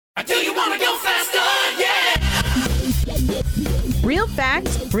Do you want to go faster? Yeah! Real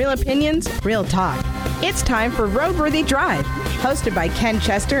facts, real opinions, real talk. It's time for Roadworthy Drive, hosted by Ken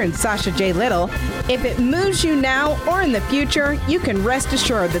Chester and Sasha J. Little. If it moves you now or in the future, you can rest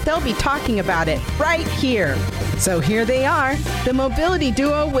assured that they'll be talking about it right here. So here they are, the mobility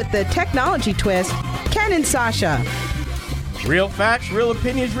duo with the technology twist, Ken and Sasha. Real facts, real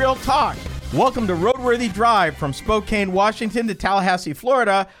opinions, real talk. Welcome to Roadworthy Drive from Spokane, Washington to Tallahassee,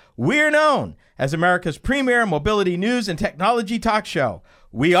 Florida. We're known as America's premier mobility news and technology talk show.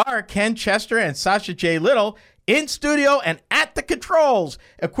 We are Ken Chester and Sasha J. Little in studio and at the controls,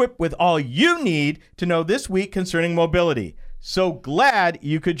 equipped with all you need to know this week concerning mobility. So glad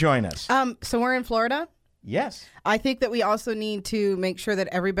you could join us. So we're in Florida? Yes. I think that we also need to make sure that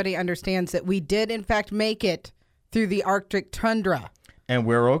everybody understands that we did, in fact, make it through the Arctic tundra. And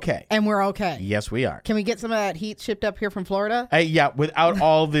we're okay. And we're okay. Yes, we are. Can we get some of that heat shipped up here from Florida? Yeah, without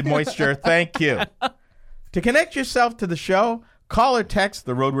all the moisture. Thank you. To connect yourself to the show, call or text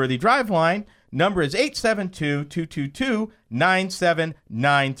the Roadworthy Drive line. Number is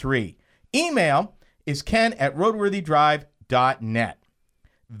 872-222-9793. Email is ken@roadworthydrive.net.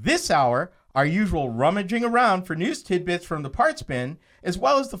 This hour, our usual rummaging around for news tidbits from the parts bin, as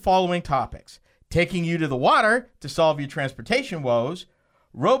well as the following topics. Taking you to the water to solve your transportation woes,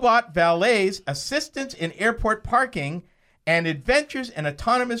 robot valets, assistance in airport parking, and adventures in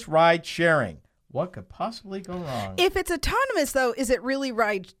autonomous ride sharing. What could possibly go wrong? If it's autonomous, though, is it really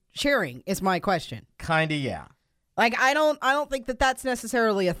ride sharing is my question. Kinda, yeah. Like, I don't think that that's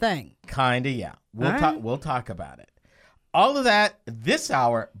necessarily a thing. Kinda, yeah. Right. We'll talk about it. All of that this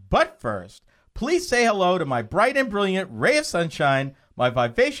hour, but first, please say hello to my bright and brilliant ray of sunshine, my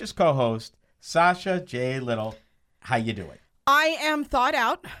vivacious co-host, Sasha J. Little. How you doing? I am thawed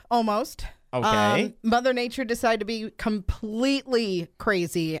out, almost. Okay. Mother Nature decided to be completely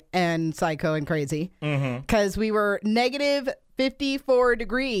crazy and psycho and crazy because we were negative 54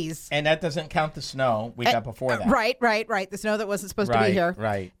 degrees. And that doesn't count the snow we got before that. Right. The snow that wasn't supposed to be here.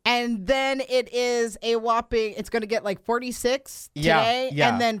 Right. And then it is a whopping, it's going to get like 46 today. Yeah.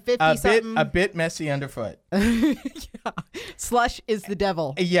 And then 50-something. A bit messy underfoot. Yeah. Slush is the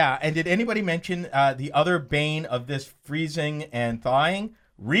devil. Yeah. And did anybody mention the other bane of this freezing and thawing?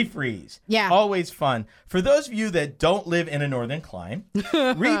 Refreeze. Yeah. Always fun. For those of you that don't live in a northern clime,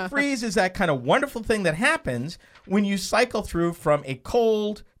 refreeze is that kind of wonderful thing that happens when you cycle through from a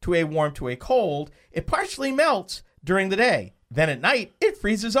cold to a warm to a cold. It partially melts during the day. Then at night, it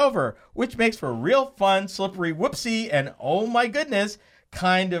freezes over, which makes for real fun, slippery whoopsie, and oh my goodness,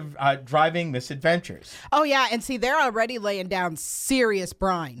 kind of driving misadventures. Oh, yeah. And see, they're already laying down serious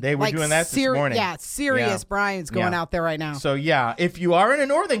brine. They were doing that this morning. Yeah, serious brine's going out there right now. So, yeah, if you are in a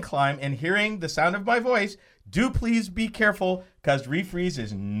northern clime and hearing the sound of my voice, do please be careful because refreeze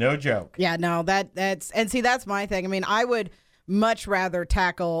is no joke. Yeah, no, that's my thing. I mean, I would much rather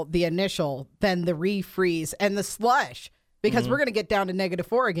tackle the initial than the refreeze and the slush because we're going to get down to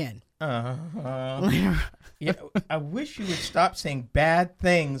 -4 again. Yeah, I wish you would stop saying bad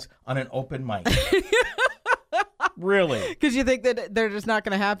things on an open mic. Really? Because you think that they're just not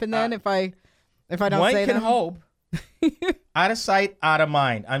going to happen then if I don't one say can them? hope. Out of sight, out of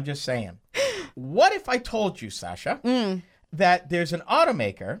mind. I'm just saying. What if I told you, Sasha, that there's an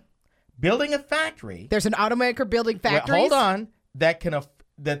automaker building a factory? There's an automaker building factories? Hold on. That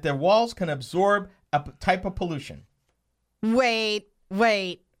their walls can absorb a type of pollution. Wait.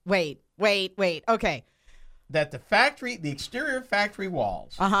 Okay. That the exterior factory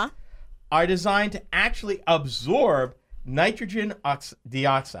walls Uh-huh. are designed to actually absorb nitrogen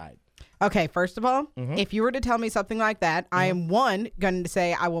dioxide. Okay, first of all, if you were to tell me something like that, I am going to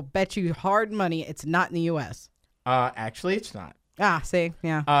say I will bet you hard money it's not in the U.S. Actually, it's not. See,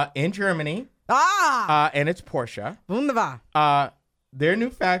 yeah. In Germany. And it's Porsche. Wunderbar. Their new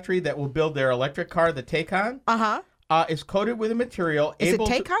factory that will build their electric car, the Taycan, is coated with a material Is able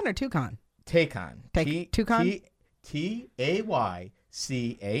it Taycan or Toucan? Taycan. Toucan? Taycan.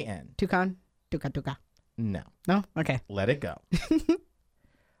 Toucan? No. No? Okay. Let it go.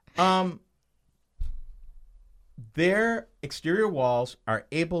 Their exterior walls are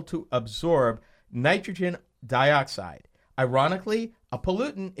able to absorb nitrogen dioxide. Ironically, a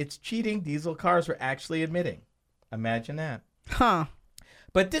pollutant it's cheating diesel cars are actually emitting. Imagine that. Huh.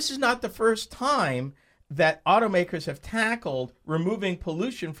 But this is not the first time that automakers have tackled removing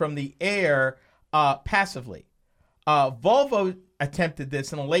pollution from the air passively. Volvo attempted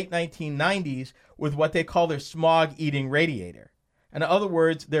this in the late 1990s with what they call their smog-eating radiator. In other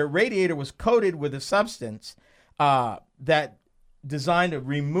words, their radiator was coated with a substance that designed to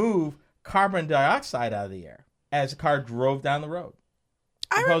remove carbon dioxide out of the air as the car drove down the road.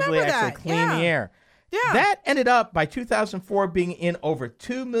 supposedly remember actually that. clean Yeah. the air. Yeah. That ended up by 2004 being in over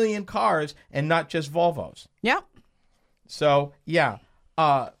 2 million cars and not just Volvos. Yep. So, yeah,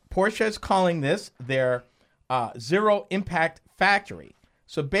 Porsche is calling this their zero impact factory.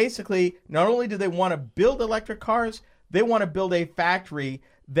 So basically, not only do they want to build electric cars, they want to build a factory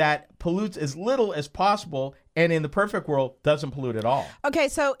that pollutes as little as possible and in the perfect world doesn't pollute at all. Okay,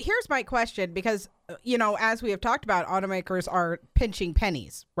 so here's my question because, as we have talked about, automakers are pinching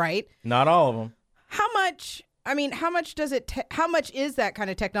pennies, right? Not all of them. How much does it, how much is that kind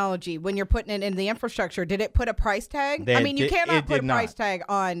of technology when you're putting it in the infrastructure? Did it put a price tag? You cannot put a price tag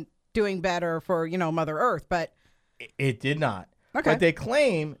on doing better for, Mother Earth, but. It did not. Okay. But they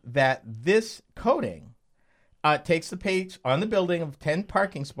claim that this coating takes the pace on the building of 10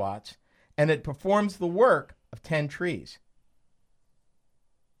 parking spots and it performs the work of 10 trees.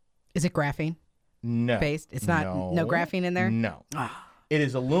 Is it graphene? No. Based? It's not, no graphene in there? No. It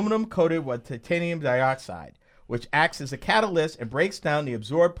is aluminum coated with titanium dioxide, which acts as a catalyst and breaks down the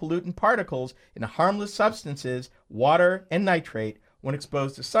absorbed pollutant particles into harmless substances, water, and nitrate when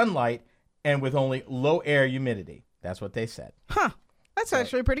exposed to sunlight and with only low air humidity. That's what they said. Huh. That's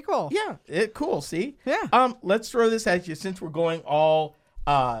actually pretty cool. Yeah, cool, see? Yeah. Let's throw this at you since we're going all,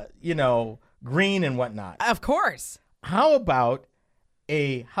 green and whatnot. Of course. How about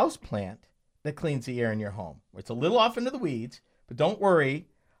a house plant that cleans the air in your home? It's a little off into the weeds, but don't worry.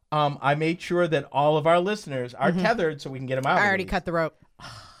 I made sure that all of our listeners are tethered so we can get them out. I already cut the rope.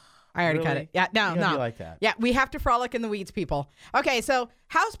 I already cut Really? it. Yeah, no. Be like that. Yeah, we have to frolic in the weeds, people. Okay, so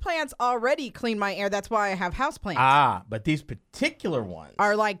houseplants already clean my air. That's why I have houseplants. But these particular ones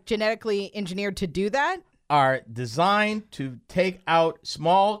Are like genetically engineered to do that? are designed to take out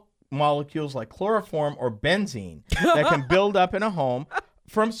small molecules like chloroform or benzene that can build up in a home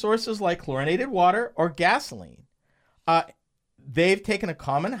from sources like chlorinated water or gasoline. They've taken a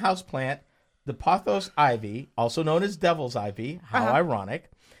common houseplant, the pothos ivy, also known as devil's ivy, how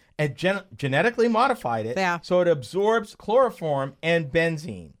ironic, and genetically modified it so it absorbs chloroform and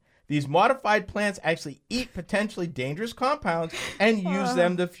benzene. These modified plants actually eat potentially dangerous compounds and use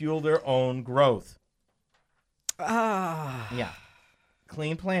them to fuel their own growth. Yeah.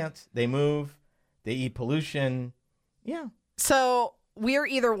 Clean plants. They move. They eat pollution. Yeah. So we're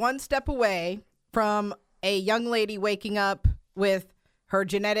either one step away from a young lady waking up with her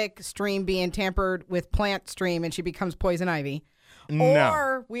genetic stream being tampered with plant stream and she becomes poison ivy. No.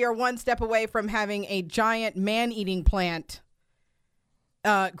 Or we are one step away from having a giant man-eating plant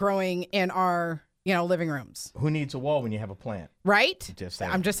growing in our, living rooms. Who needs a wall when you have a plant? Right? Just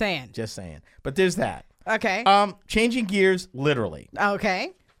saying. I'm just saying. Just saying. But there's that. Okay. Changing gears, literally.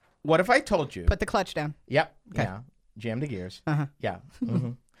 Okay. What if I told you? Put the clutch down. Yep. Okay. Yeah. Jam the gears. Yeah.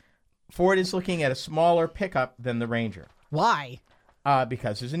 Ford is looking at a smaller pickup than the Ranger. Why?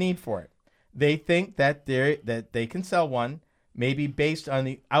 Because there's a need for it. They think that they can sell one, maybe based on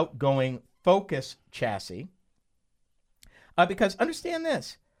the outgoing Focus chassis. Because understand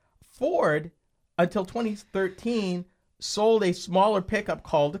this, Ford, until 2013, sold a smaller pickup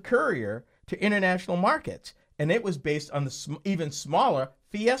called the Courier to international markets, and it was based on the even smaller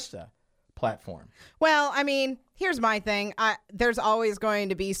Fiesta platform. Well, here's my thing. There's always going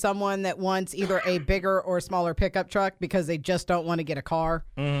to be someone that wants either a bigger or smaller pickup truck because they just don't want to get a car.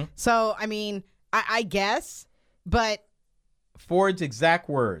 So, I guess, but... Ford's exact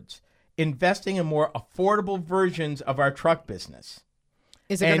words, investing in more affordable versions of our truck business.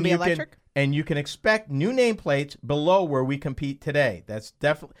 Is it going to be electric? And you can expect new nameplates below where we compete today.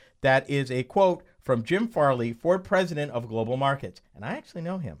 That is a quote from Jim Farley, Ford president of Global Markets. And I actually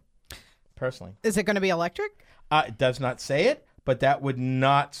know him personally. Is it going to be electric? It does not say it, but that would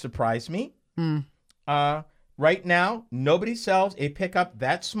not surprise me. Right now, nobody sells a pickup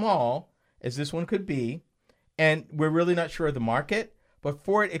that small as this one could be. And we're really not sure of the market. But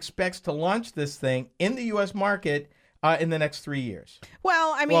Ford expects to launch this thing in the U.S. market in the next 3 years.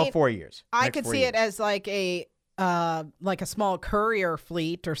 Well, 4 years. I could see it as like a small courier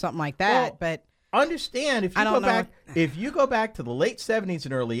fleet or something like that. Well, but understand if you go back to the late 70s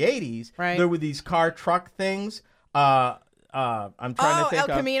and early 80s, there were these car truck things. I'm trying to think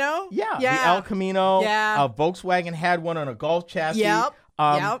El Camino? Yeah, the El Camino. Yeah. Volkswagen had one on a Golf chassis. Yep.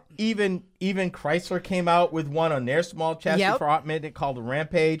 Even Chrysler came out with one on their small chassis for hot midget called the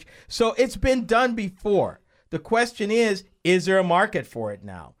Rampage. So it's been done before. The question is there a market for it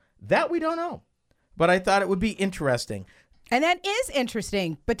now? That we don't know. But I thought it would be interesting. And that is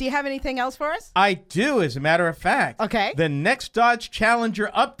interesting. But do you have anything else for us? I do, as a matter of fact. Okay. The next Dodge Challenger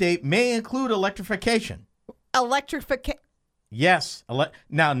update may include electrification. Electrification? Yes.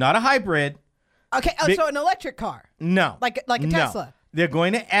 Now, not a hybrid. Okay. So an electric car? No. Like a Tesla? they're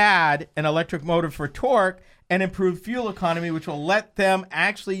going to add an electric motor for torque and improve fuel economy, which will let them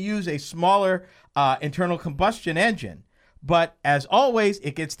actually use a smaller internal combustion engine. But as always,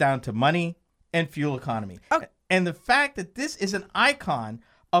 it gets down to money and fuel economy. Okay. And the fact that this is an icon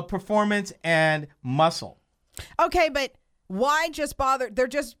of performance and muscle. Okay, but why just bother? They're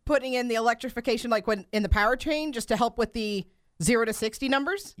just putting in the electrification like when in the powertrain just to help with the 0 to 60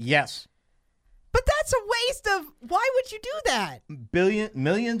 numbers? Yes. But that's a waste of, why would you do that?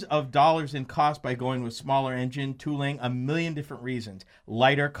 Millions of dollars in cost by going with smaller engine, tooling, a million different reasons.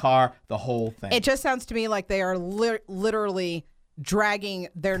 Lighter car, the whole thing. It just sounds to me like they are literally dragging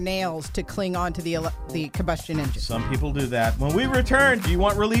their nails to cling onto the combustion engine. Some people do that. When we return, do you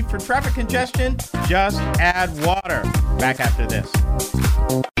want relief from traffic congestion? Just add water. Back after this.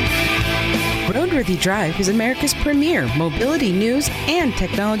 Roadworthy Drive is America's premier mobility news and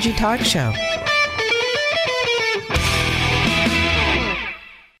technology talk show.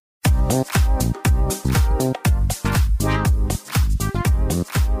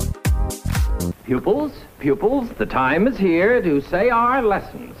 Pupils, the time is here to say our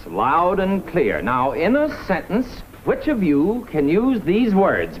lessons loud and clear. Now, in a sentence, which of you can use these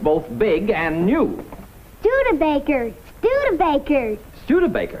words, both big and new? Studebaker, Studebaker.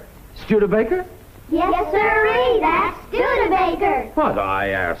 Studebaker. Studebaker? Yes, sirree, that's Studebaker. But I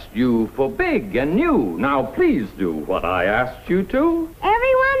asked you for big and new. Now, please do what I asked you to.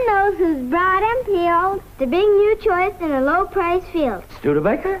 Everyone knows who's broad and peeled, the big new choice in a low-price field.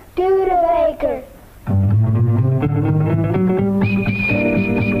 Studebaker? Studebaker.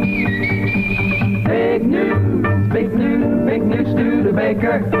 Big new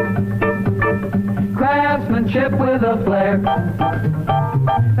Studebaker. Craftsmanship with a flair.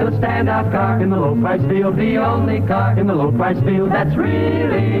 The standout car in the low price field, the only car in the low price field that's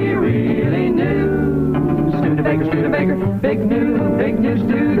really, really new. Studebaker, big new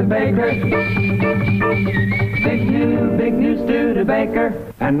Studebaker. Big new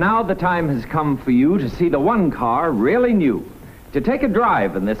Studebaker. And now the time has come for you to see the one car really new. To take a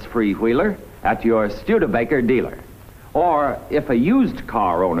drive in this freewheeler at your Studebaker dealer. Or if a used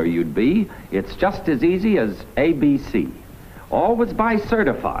car owner you'd be, it's just as easy as ABC. Always buy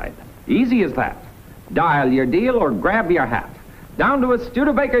certified. Easy as that. Dial your deal or grab your hat. Down to a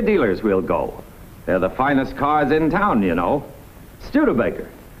Studebaker dealer's we'll go. They're the finest cars in town, you know. Studebaker.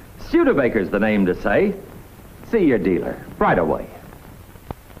 Studebaker's the name to say. See your dealer right away.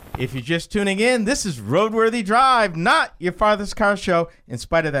 If you're just tuning in, this is Roadworthy Drive, not your farthest car show, in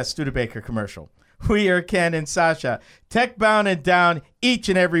spite of that Studebaker commercial. We are Ken and Sasha, tech-bound and down each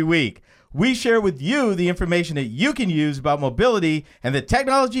and every week. We share with you the information that you can use about mobility and the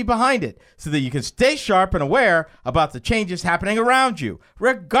technology behind it so that you can stay sharp and aware about the changes happening around you,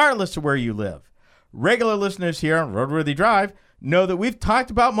 regardless of where you live. Regular listeners here on Roadworthy Drive know that we've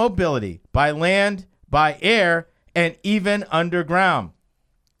talked about mobility by land, by air, and even underground.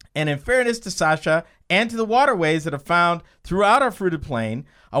 And in fairness to Sasha and to the waterways that are found throughout our fruited plain,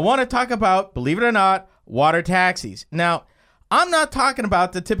 I want to talk about, believe it or not, water taxis. Now, I'm not talking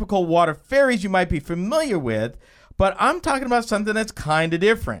about the typical water ferries you might be familiar with, but I'm talking about something that's kind of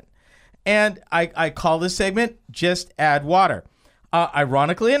different. And I call this segment Just Add Water.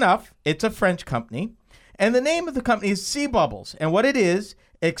 Ironically enough, it's a French company, and the name of the company is SeaBubbles. And what it is,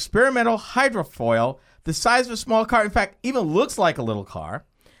 experimental hydrofoil, the size of a small car, in fact, even looks like a little car.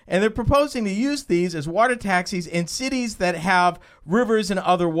 And they're proposing to use these as water taxis in cities that have rivers and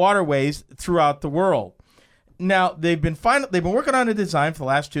other waterways throughout the world. Now, they've been working on a design for the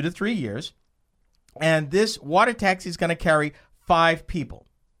last 2 to 3 years, and this water taxi is going to carry 5 people.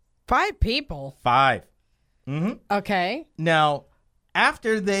 5 people? 5. Mm-hmm. Okay. Now,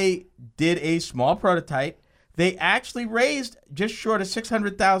 after they did a small prototype, they actually raised just short of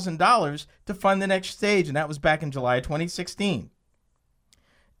 $600,000 to fund the next stage, and that was back in July 2016.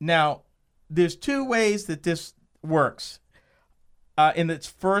 Now, there's 2 ways that this works. In its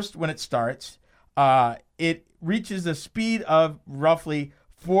first, when it starts, it reaches a speed of roughly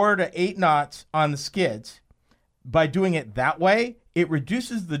 4 to 8 knots on the skids. By doing it that way, it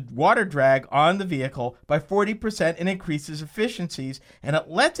reduces the water drag on the vehicle by 40% and increases efficiencies, and it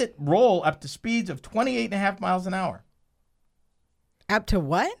lets it roll up to speeds of 28.5 miles an hour. Up to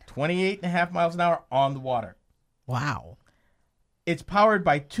what? 28.5 miles an hour on the water. Wow. It's powered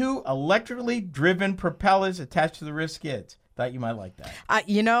by 2 electrically driven propellers attached to the rear skids. Thought you might like that.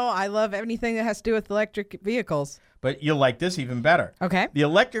 I love anything that has to do with electric vehicles. But you'll like this even better. Okay. The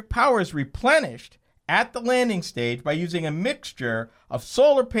electric power is replenished at the landing stage by using a mixture of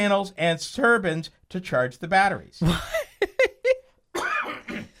solar panels and turbines to charge the batteries.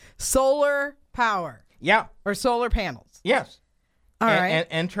 Solar power. Yeah. Or solar panels. Yes. All right.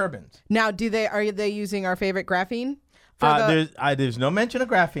 And turbines. Now, are they using our favorite graphene? There's no mention of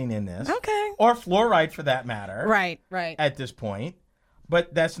graphene in this. Okay. Or fluoride for that matter. Right. At this point.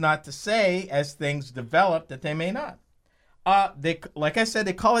 But that's not to say, as things develop, that they may not. Like I said,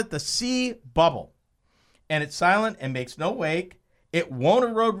 they call it the SeaBubble. And it's silent and makes no wake. It won't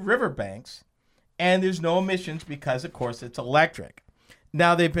erode riverbanks. And there's no emissions because, of course, it's electric.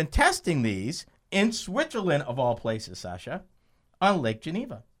 Now, they've been testing these in Switzerland, of all places, Sasha, on Lake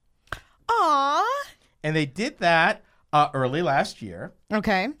Geneva. Aww. And they did that early last year.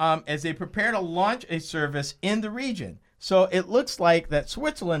 Okay. As they prepare to launch a service in the region. So it looks like that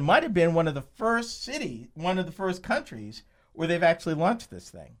Switzerland might have been one of the first countries where they've actually launched this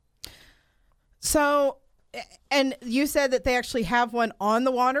thing. So, and you said that they actually have one on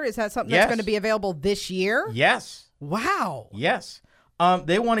the water. Is that something that's going to be available this year? Yes. Wow. Yes.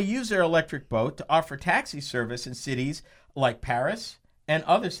 They want to use their electric boat to offer taxi service in cities like Paris and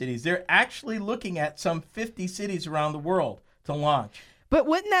other cities. They're actually looking at some 50 cities around the world to launch. But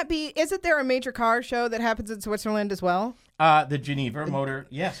isn't there a major car show that happens in Switzerland as well? The Geneva Motor,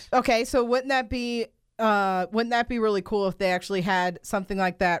 yes. Okay, so wouldn't that be really cool if they actually had something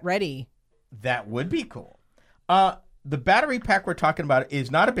like that ready? That would be cool. The battery pack we're talking about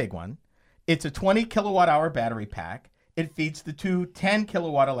is not a big one. It's a 20 kilowatt hour battery pack. It feeds the two 10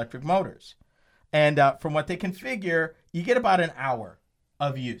 kilowatt electric motors. And from what they can figure, you get about an hour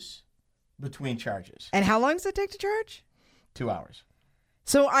of use between charges. And how long does it take to charge? 2 hours.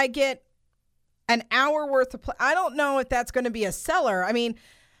 So I get an hour worth of I don't know if that's going to be a seller. I mean,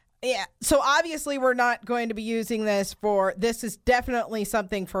 yeah. So obviously we're not going to be using this this is definitely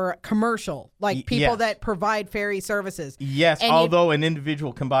something for commercial, like people that provide ferry services. Yes, and although an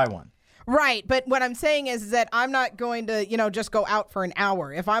individual can buy one. Right. But what I'm saying is that I'm not going to, just go out for an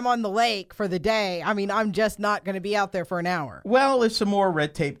hour. If I'm on the lake for the day, I mean, I'm just not going to be out there for an hour. Well, there's some more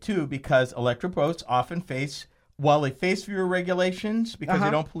red tape too, because electric boats often face fewer regulations because they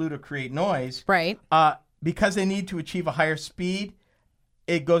don't pollute or create noise. Right. Because they need to achieve a higher speed,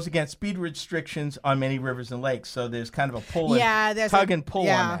 it goes against speed restrictions on many rivers and lakes. So there's kind of a pull tug and pull on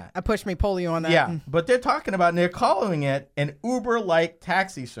that. A push me, pull you on that. Yeah, but they're talking about, and they're calling it an Uber-like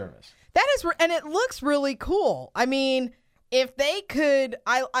taxi service. That is, and it looks really cool. I mean, if they could,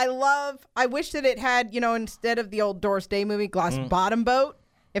 I wish that it had, instead of the old Doris Day movie, glass bottom boat,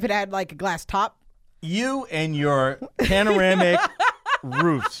 if it had like a glass top. You and your panoramic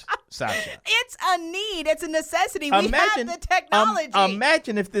roofs, Sasha. It's a need. It's a necessity. We have the technology.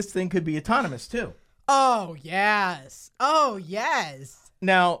 Imagine if this thing could be autonomous, too. Oh, yes. Oh, yes.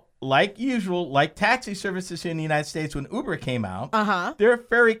 Now, like usual, like taxi services here in the United States when Uber came out, there are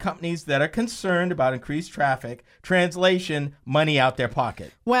ferry companies that are concerned about increased traffic, translation, money out their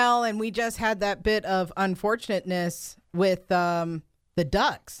pocket. Well, and we just had that bit of unfortunateness with the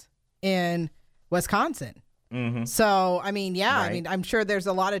ducks in Wisconsin. Mm-hmm. So, I mean, right. I mean, I'm sure there's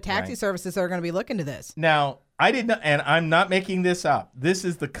a lot of taxi services that are going to be looking to this. Now, I did not, and I'm not making this up. This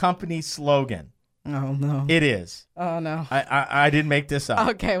is the company's slogan. Oh, no. It is. Oh, no. I didn't make this up.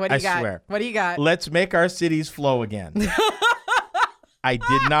 Okay, what do you got? I swear. What do you got? Let's make our cities flow again. I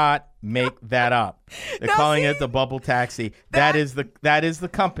did not make that up. They're calling it the bubble taxi. That is the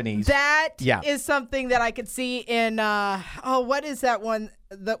company's. That is something that I could see in what is that one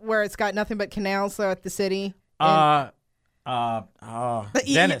where it's got nothing but canals throughout the city? Venice.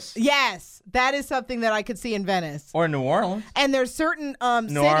 Yes, that is something that I could see in Venice or New Orleans. And there's certain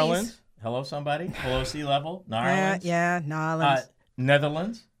New Orleans. Hello, somebody. Hello, sea level. New Orleans. New Orleans.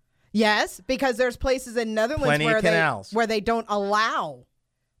 Netherlands. Yes, because there's places in Netherlands where they don't allow,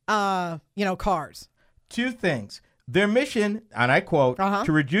 cars. Two things. Their mission, and I quote,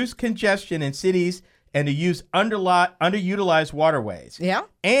 to reduce congestion in cities and to use underutilized waterways. Yeah.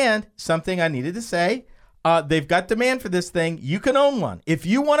 And something I needed to say, they've got demand for this thing. You can own one. If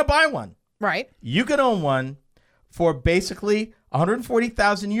you want to buy one. Right. You can own one for basically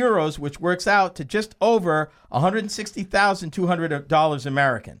 140,000 euros, which works out to just over $160,200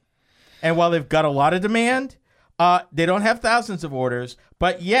 American. And while they've got a lot of demand, they don't have thousands of orders.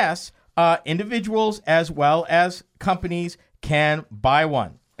 But yes, individuals as well as companies can buy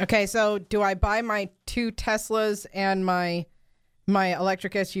one. Okay, so do I buy my 2 Teslas and my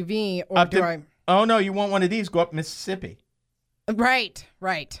electric SUV, or do I? Oh no, you want one of these? Go up Mississippi. Right.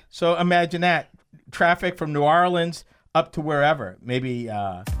 So imagine that traffic from New Orleans up to wherever, maybe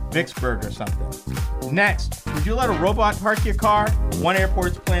Vicksburg or something. Next, would you let a robot park your car? One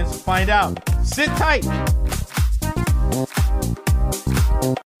airport's plans to find out. Sit tight.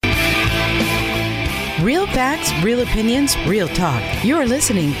 Real facts, real opinions, real talk. You're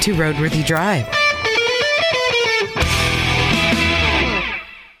listening to Roadworthy Drive.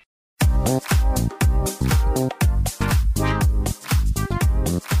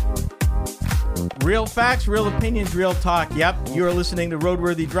 Real facts, real opinions, real talk. Yep, you're listening to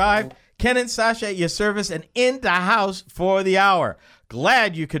Roadworthy Drive. Ken and Sasha at your service and in the house for the hour.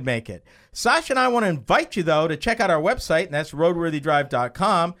 Glad you could make it. Sasha and I want to invite you, though, to check out our website, and that's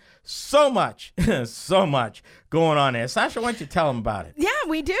roadworthydrive.com. So much going on there. Sasha, why don't you tell them about it? Yeah,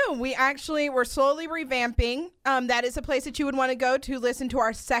 we do. We're slowly revamping. That is a place that you would want to go to listen to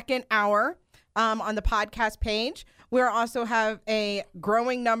our second hour on the podcast page. We also have a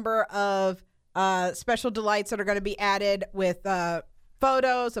growing number of special delights that are going to be added with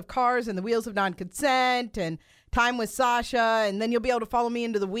photos of cars and the wheels of non-consent and time with Sasha, and then you'll be able to follow me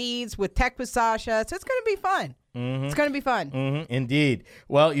into the weeds with Tech with Sasha. So it's going to be fun. Mm-hmm. It's going to be fun. Mm-hmm. Indeed.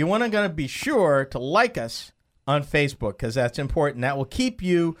 Well, you want to be sure to like us on Facebook because that's important. That will keep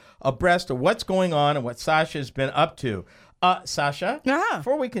you abreast of what's going on and what Sasha's been up to. Sasha,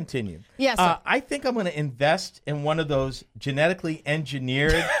 before we continue, yes, I think I'm going to invest in one of those genetically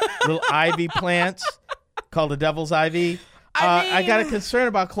engineered little ivy plants called the devil's ivy. I got a concern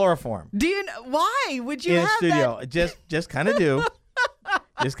about chloroform. Do you know why would you in have studio? That? Just kind of do.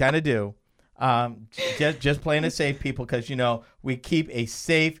 Just kind of do. Just playing it safe, people, because we keep a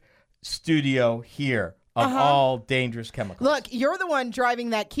safe studio here of all dangerous chemicals. Look, you're the one driving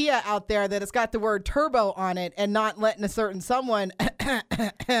that Kia out there that has got the word turbo on it and not letting a certain someone.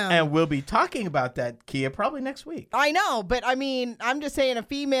 And we'll be talking about that Kia probably next week. I know, but I'm just saying a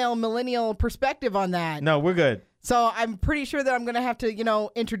female millennial perspective on that. No, we're good. So I'm pretty sure that I'm going to have to,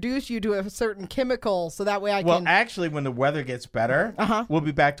 introduce you to a certain chemical so that way I can. Well, actually, when the weather gets better, we'll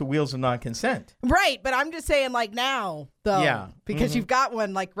be back to wheels of non-consent. Right, but I'm just saying now, though. Yeah. Because you've got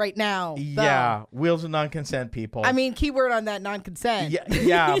one right now. Though. Yeah, wheels of non-consent, people. Keyword on that non-consent.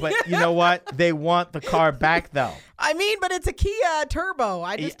 Yeah, but you know what? They want the car back, though. But it's a Kia Turbo.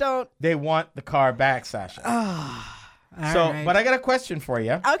 I just don't. They want the car back, Sasha. Right. But I got a question for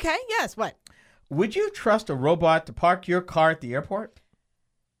you. Okay, yes, what? Would you trust a robot to park your car at the airport?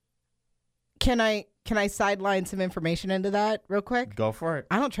 Can I sideline some information into that real quick? Go for it.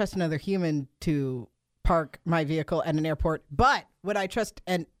 I don't trust another human to park my vehicle at an airport, but would I trust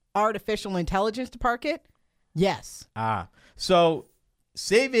an artificial intelligence to park it? Yes. So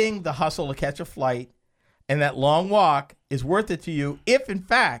saving the hustle to catch a flight and that long walk is worth it to you if, in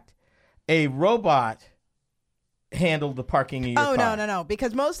fact, a robot handled the parking of your car. Oh, no.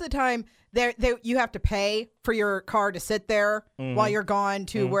 Because most of the time, you have to pay for your car to sit there while you're gone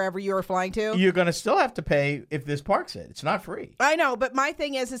to wherever you are flying to. You're going to still have to pay if this parks it. It's not free. I know, but my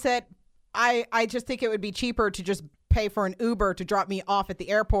thing is that I just think it would be cheaper to just pay for an Uber to drop me off at the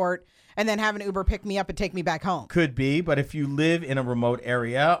airport and then have an Uber pick me up and take me back home. Could be, but if you live in a remote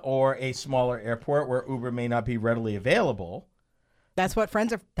area or a smaller airport where Uber may not be readily available. That's what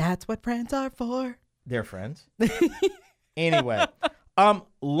friends are for. They're friends. Anyway,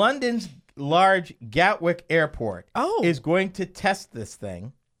 London's large Gatwick Airport is going to test this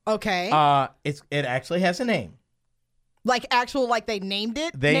thing. Okay. It actually has a name. Like they named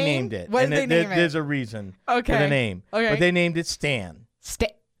it? They named it. What did they name it? There's a reason for the name. Okay. But they named it Stan.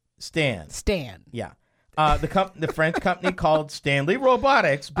 Stan. Yeah. The French company called Stanley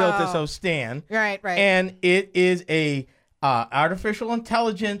Robotics built this Stan. Right. And it is a artificial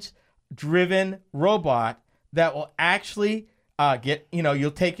intelligence driven robot that will actually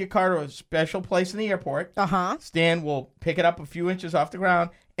you'll take your car to a special place in the airport. Stan will pick it up a few inches off the ground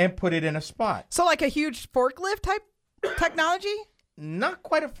and put it in a spot. So like a huge forklift type technology? Not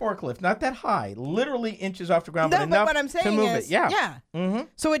quite a forklift, not that high. Literally inches off the ground, but enough what I'm saying to move is, it. Yeah. Yeah. Mm-hmm.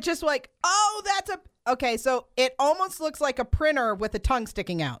 So it's just okay, so it almost looks like a printer with a tongue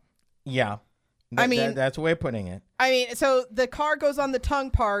sticking out. Yeah. That's a way of putting it. So the car goes on the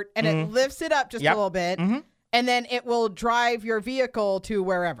tongue part and it lifts it up just a little bit, and then it will drive your vehicle to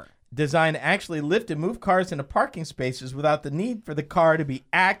wherever. Designed to actually lift and move cars into parking spaces without the need for the car to be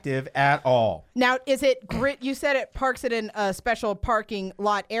active at all. Now, is it you said it parks it in a special parking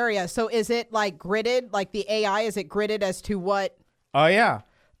lot area. So is it like gridded, like the AI? Is it gridded as to what? Oh, yeah.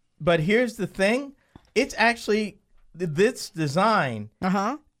 But here's the thing. It's actually, this design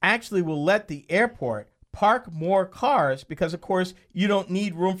actually will let the airport park more cars because, of course, you don't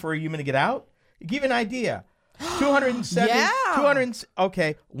need room for a human to get out. Give you an idea.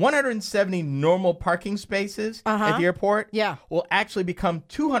 170 normal parking spaces at the airport will actually become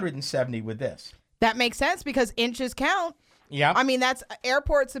 270 with this. That makes sense because inches count. Yeah.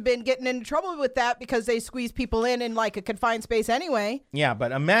 Airports have been getting into trouble with that because they squeeze people in like a confined space anyway. Yeah,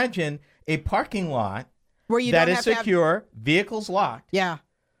 but imagine a parking lot where you that is secure, vehicles locked. Yeah.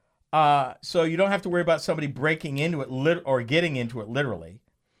 So you don't have to worry about somebody breaking into it or getting into it literally.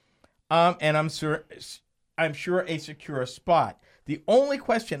 And I'm sure a secure spot. The only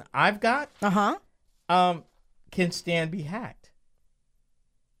question I've got Can Stan be hacked?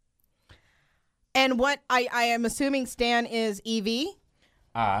 And what I am assuming Stan is EV?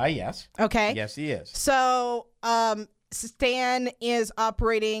 Yes. Okay. Yes, he is. So Stan is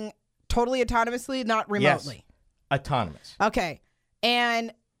operating totally autonomously, not remotely. Yes. Autonomous. Okay.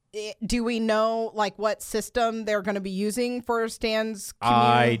 And do we know like what system they're going to be using for Stan's commute?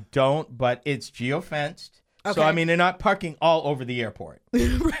 I don't, but it's geofenced. Okay. So I mean, they're not parking all over the airport.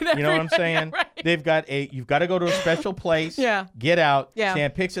 You know what I'm saying? Right. You've got to go to a special place. Yeah. Get out. Yeah.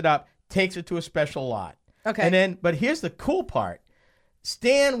 Stan picks it up, takes it to a special lot. Okay. And then, but here's the cool part: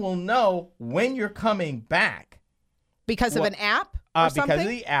 Stan will know when you're coming back Because of an app or something? Because of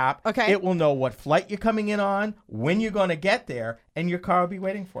the app. Okay. It will know what flight you're coming in on, when you're going to get there, and your car will be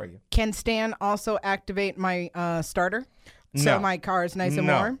waiting for you. Can Stan also activate my starter? No. So my car is nice and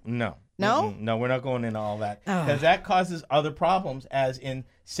warm? No. No? No, we're not going into all that. Because that causes other problems, as in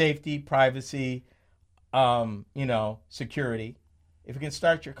safety, privacy, security. If you can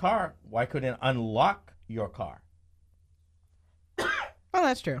start your car, why couldn't it unlock your car? Oh,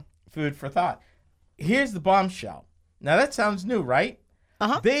 that's true. Food for thought. Here's the bombshell. Now, that sounds new, right?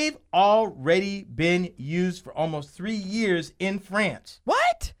 Uh-huh. They've already been used for almost 3 years in France.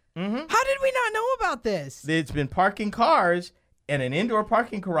 What? Mm-hmm. How did we not know about this? It's been parking cars in an indoor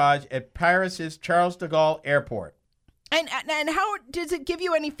parking garage at Paris's Charles de Gaulle Airport. And how does it give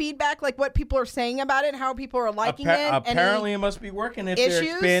you any feedback, like what people are saying about it, how people are liking it? Apparently, it must be working if they're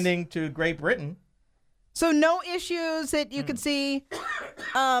expanding to Great Britain. So no issues that you could see,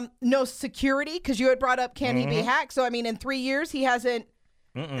 no security, because you had brought up can he be hacked? So, I mean, in 3 years, he hasn't,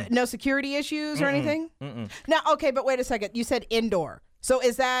 no security issues or anything? Now, okay, but wait a second. You said indoor. So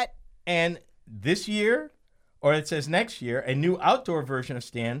is that? And this year, or it says next year, a new outdoor version of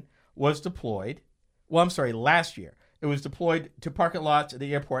Stan was deployed. Well, I'm sorry, last year. It was deployed to parking lots at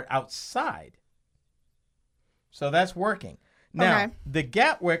the airport outside. So that's working. Now, the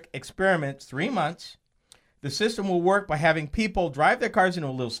Gatwick experiment's 3 months. The system will work by having people drive their cars into a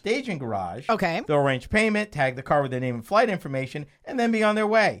little staging garage. Okay. They'll arrange payment, tag the car with their name and flight information, and then be on their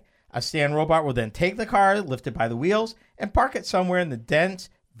way. A Stan robot will then take the car, lift it by the wheels, and park it somewhere in the dense,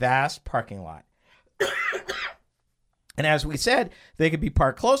 vast parking lot. And as we said, they could be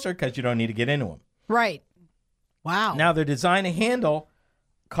parked closer because you don't need to get into them. Right. Wow. Now, they're designed to handle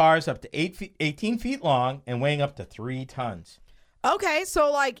cars up to 18 feet long and weighing up to 3 tons. Okay,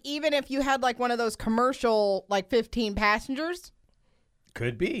 so like even if you had like one of those commercial like 15 passengers?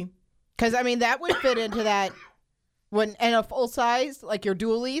 Could be. Because I mean that would fit into that and a full size, like your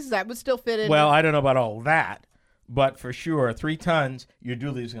dualies, that would still fit in. Well, I don't know about all that, but for sure, 3 tons, your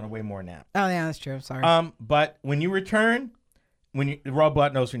dually is going to weigh more than that. Oh yeah, that's true. Sorry. But when you return, the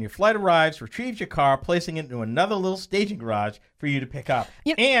robot knows when your flight arrives, retrieves your car, placing it into another little staging garage for you to pick up.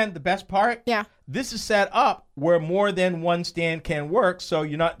 And the best part, this is set up where more than one stand can work, so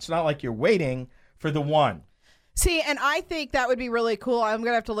it's not like you're waiting for the one. See, and I think that would be really cool. I'm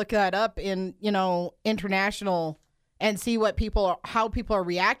gonna have to look that up in international and see how people are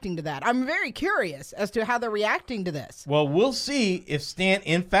reacting to that. I'm very curious as to how they're reacting to this. Well, we'll see if Stan,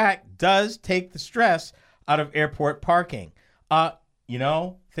 in fact, does take the stress out of airport parking.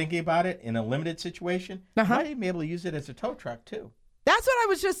 Thinking about it in a limited situation, you might even be able to use it as a tow truck, too. That's what I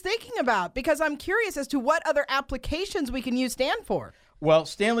was just thinking about, because I'm curious as to what other applications we can use Stan for. Well,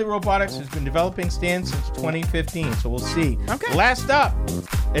 Stanley Robotics has been developing Stan since 2015, so we'll see. Okay. Last up,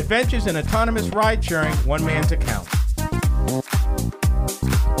 adventures in autonomous ride-sharing, one man's account.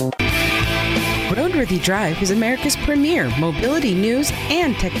 Roadworthy Drive is America's premier mobility news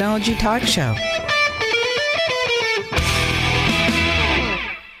and technology talk show.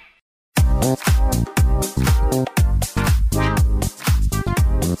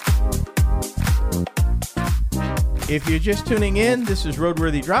 If you're just tuning in, this is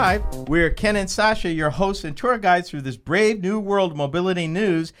Roadworthy Drive. We're Ken and Sasha, your hosts and tour guides through this brave new world of mobility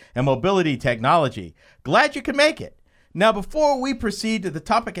news and mobility technology. Glad you could make it. Now, before we proceed to the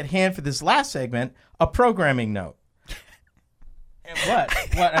topic at hand for this last segment, a programming note. What?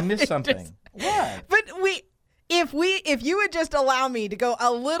 I missed something. What? But if you would just allow me to go a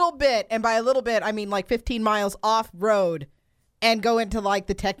little bit, and by a little bit, I mean like 15 miles off road and go into like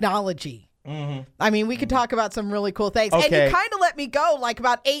the technology. Mm-hmm. I mean, we could talk about some really cool things. Okay. And you kind of let me go like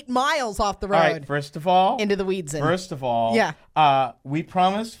about 8 miles off the road. All right, first of all, into the weeds. We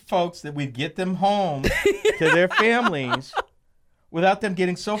promised folks that we'd get them home to their families without them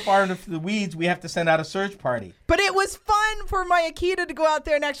getting so far into the weeds, we have to send out a search party. But it was fun for my Akita to go out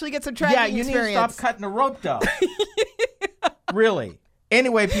there and actually get some tracking experience. Yeah, you need to stop cutting the rope, though. Really.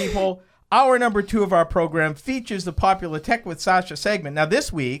 Anyway, people, hour number 2 of our program features the popular Tech with Sasha segment. Now,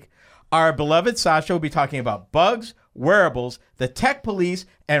 this week, Our beloved Sasha will be talking about bugs, wearables, the tech police,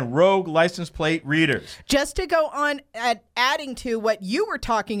 and rogue license plate readers. Just to go on adding to what you were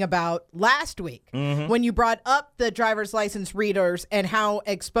talking about last week, when you brought up the driver's license readers and how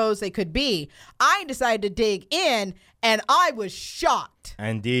exposed they could be, I decided to dig in, and I was shocked.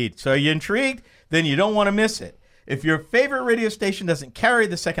 Indeed. So are you intrigued? Then you don't want to miss it. If your favorite radio station doesn't carry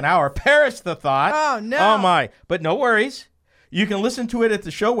the second hour, perish the thought. Oh, no. Oh, my. But no worries. You can listen to it at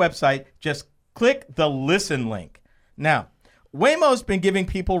the show website. Just click the listen link. Now, Waymo's been giving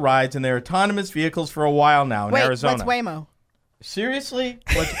people rides in their autonomous vehicles for a while now in Arizona. What's Waymo? Seriously?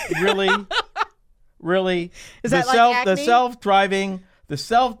 What's really? Really? Is that like Acme? The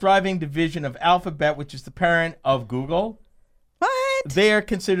self-driving division of Alphabet, which is the parent of Google. What? They are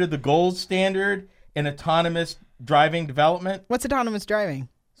considered the gold standard in autonomous driving development. What's autonomous driving?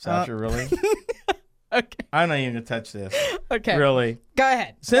 Sasha, really? Okay. I'm not even going to touch this. Okay. Really. Go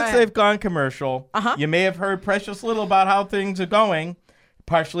ahead. Since they've gone commercial, Uh-huh. you may have heard precious little about how things are going,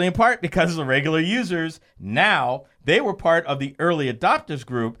 partially in part because the regular users, now, they were part of the early adopters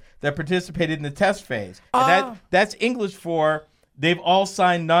group that participated in the test phase. And that's English for they've all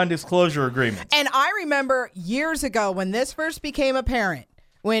signed non-disclosure agreements. And I remember years ago when this first became apparent,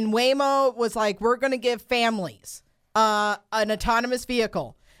 when Waymo was like, we're going to give families an autonomous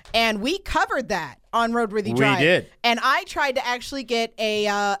vehicle. And we covered that on Roadworthy Drive. We did. And I tried to actually get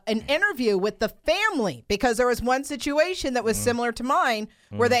an interview with the family because there was one situation that was similar to mine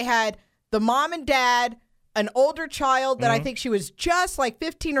where they had the mom and dad, an older child that I think she was just like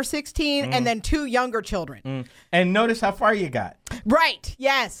 15 or 16, and then two younger children. And notice how far you got. Right.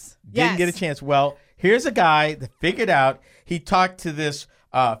 Yes. Didn't get a chance. Well, here's a guy that figured out, he talked to this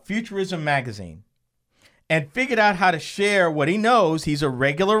Futurism magazine and figured out how to share what he knows. He's a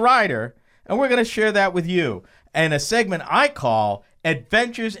regular rider, and we're going to share that with you in a segment I call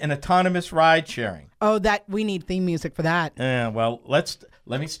Adventures in Autonomous Ride Sharing. Oh, that we need theme music for that. Well, let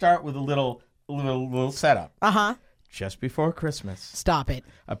me start with a little setup. Uh-huh. Just before Christmas, Stop it.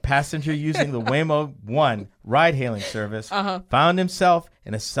 a passenger using the Waymo One ride-hailing service found himself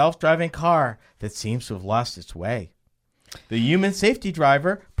in a self-driving car that seems to have lost its way. The human safety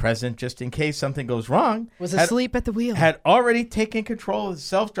driver, present just in case something goes wrong, Was asleep at the wheel. had already taken control of the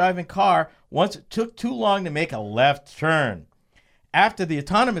self-driving car once it took too long to make a left turn. After the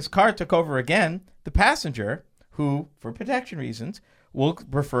autonomous car took over again, the passenger, who, for protection reasons, we'll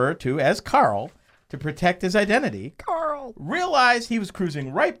refer to as Carl to protect his identity, Carl, realized he was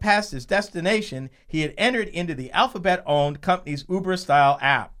cruising right past his destination. He had entered into the Alphabet-owned company's Uber-style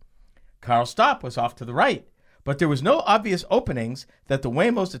app. Carl's stop was off to the right, but there was no obvious openings that the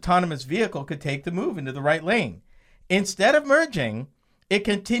Waymo's autonomous vehicle could take to move into the right lane. Instead of merging, it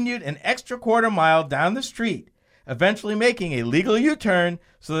continued an extra quarter mile down the street, eventually making a legal U-turn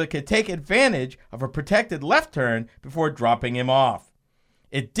so that it could take advantage of a protected left turn before dropping him off.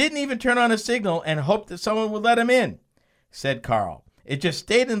 It didn't even turn on a signal and hoped that someone would let him in, said Carl. It just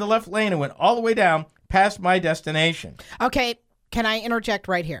stayed in the left lane and went all the way down past my destination. Okay, can I interject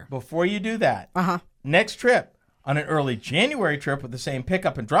right here? Before you do that, next trip, on an early January trip with the same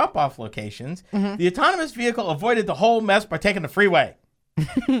pickup and drop-off locations, the autonomous vehicle avoided the whole mess by taking the freeway.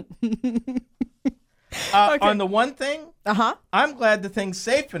 On the one thing, I'm glad the thing's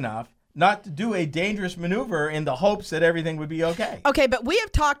safe enough not to do a dangerous maneuver in the hopes that everything would be okay. Okay, but we have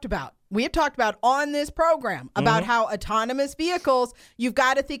talked about on this program about how autonomous vehicles, you've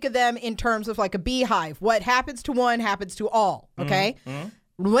got to think of them in terms of like a beehive. What happens to one happens to all, okay?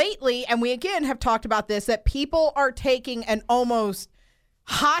 Lately, and we again have talked about this, that people are taking an almost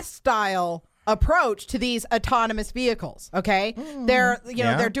hostile approach to these autonomous vehicles, okay? They're,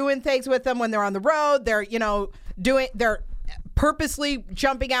 they're doing things with them when they're on the road. They're, they're purposely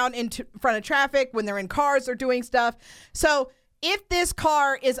jumping out into front of traffic. When they're in cars, they're doing stuff. So if this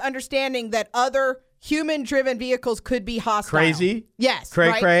car is understanding that other human-driven vehicles could be hostile. Crazy? Yes.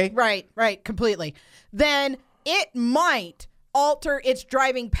 Cray. Right, completely. Then it might alter its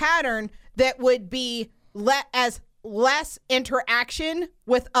driving pattern that would be as less interaction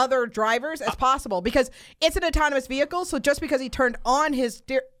with other drivers as possible, because it's an autonomous vehicle. So just because he turned on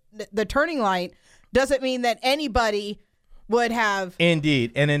the turning light doesn't mean that anybody would have.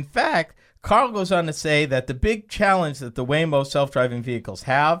 Indeed. And in fact, Carl goes on to say that the big challenge that the Waymo self-driving vehicles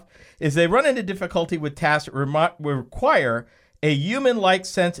have is they run into difficulty with tasks that require a human-like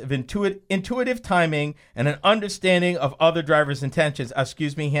sense of intuitive timing and an understanding of other drivers' intentions.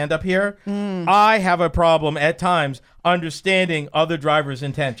 Excuse me, hand up here. I have a problem at times understanding other drivers'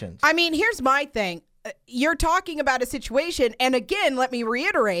 intentions. I mean, here's my thing. You're talking about a situation, and again, let me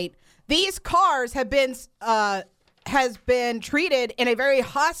reiterate, these cars have been has been treated in a very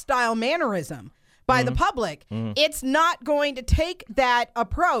hostile mannerism by the public. It's not going to take that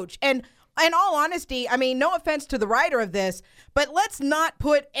approach. And in all honesty, I mean, no offense to the writer of this, but let's not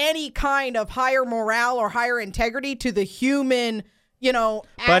put any kind of higher morale or higher integrity to the human,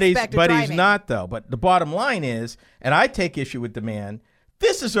 aspect of driving. He's not, though. But the bottom line is, and I take issue with the man,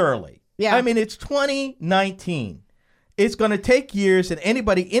 this is early. Yeah. I mean, it's 2019. It's going to take years, and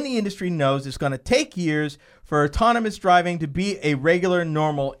anybody in the industry knows it's going to take years for autonomous driving to be a regular,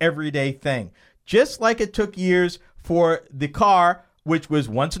 normal, everyday thing. Just like it took years for the car, which was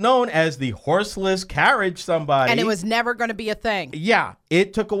once known as the horseless carriage somebody. And it was never going to be a thing. Yeah,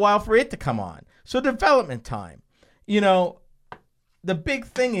 it took a while for it to come on. So development time. The big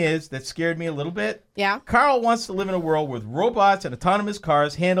thing is that scared me a little bit. Yeah. Carl wants to live in a world where robots and autonomous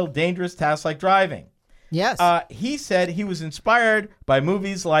cars handle dangerous tasks like driving. Yes. He said he was inspired by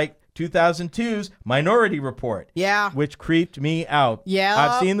movies like 2002's Minority Report. Yeah. Which creeped me out. Yeah.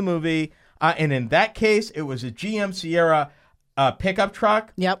 I've seen the movie. And in that case, it was a GM Sierra pickup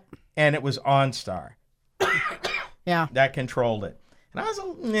truck. Yep. And it was OnStar. Yeah. That controlled it. And I was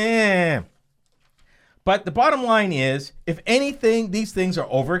nah. But the bottom line is, if anything, these things are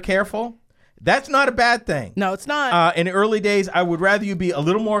over careful. That's not a bad thing. No, it's not. In the early days, I would rather you be a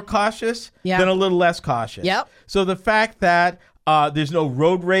little more cautious than a little less cautious. Yep. So the fact that there's no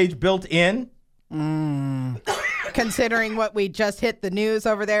road rage built in. Considering what we just hit the news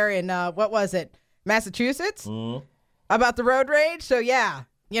over there in, what was it, Massachusetts? About the road rage. So, yeah,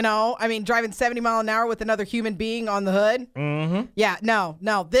 driving 70 miles an hour with another human being on the hood. Mm-hmm. Yeah,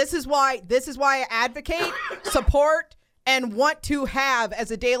 no. This is why I advocate, support, and want to have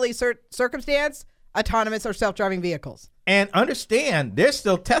as a daily circumstance autonomous or self-driving vehicles. And understand, they're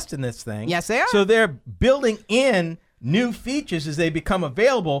still testing this thing. Yes, they are. So they're building in new features as they become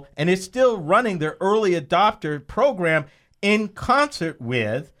available, and it's still running their early adopter program in concert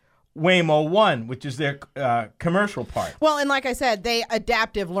with Waymo One, which is their commercial part. Well, and like I said, they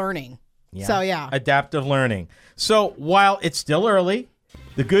adaptive learning. Yeah. So, yeah. Adaptive learning. So while it's still early,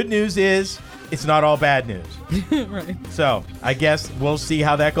 the good news is it's not all bad news. Right. So I guess we'll see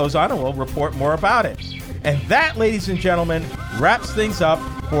how that goes on, and we'll report more about it. And that, ladies and gentlemen, wraps things up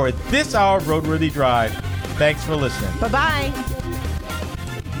for this hour of Roadworthy Drive. Thanks for listening. Bye-bye.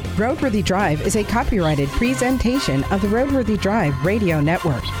 Roadworthy Drive is a copyrighted presentation of the Roadworthy Drive Radio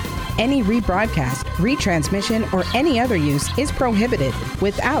Network. Any rebroadcast, retransmission, or any other use is prohibited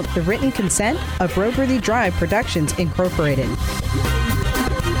without the written consent of Roadworthy Drive Productions, Incorporated.